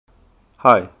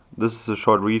Hi, this is a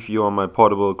short review on my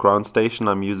portable ground station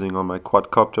I'm using on my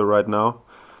quadcopter right now.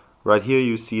 Right here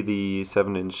you see the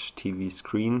 7-inch TV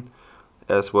screen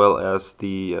as well as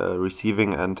the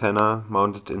receiving antenna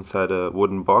mounted inside a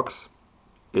wooden box.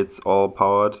 It's all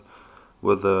powered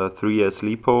with a 3S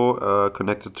LiPo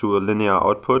connected to a linear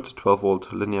output, 12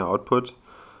 volt linear output,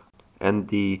 and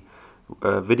the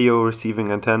video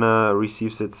receiving antenna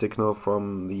receives its signal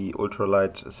from the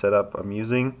ultralight setup I'm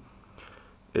using.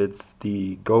 It's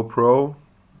the GoPro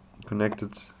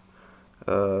connected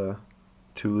to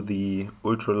the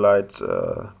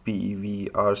Ultralight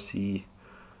BEVRC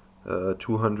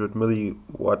 200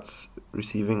 milliwatts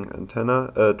receiving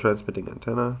antenna, transmitting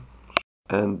antenna,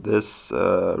 and this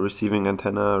receiving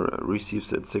antenna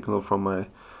receives its signal from my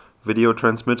video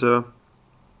transmitter.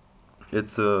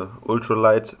 It's a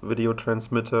ultralight video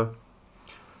transmitter,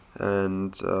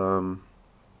 and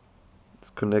it's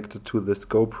connected to this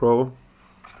GoPro,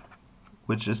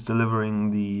 which is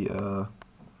delivering the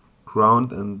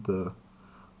ground and the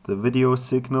video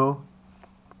signal,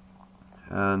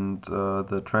 and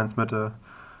the transmitter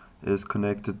is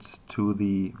connected to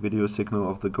the video signal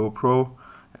of the GoPro,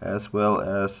 as well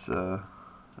as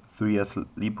 3S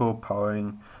LiPo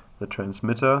powering the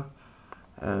transmitter,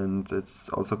 and it's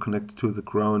also connected to the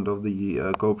ground of the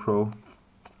GoPro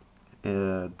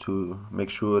to make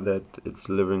sure that it's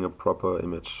delivering a proper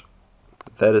image.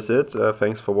 That is it.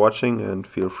 Thanks for watching and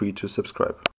feel free to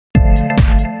subscribe.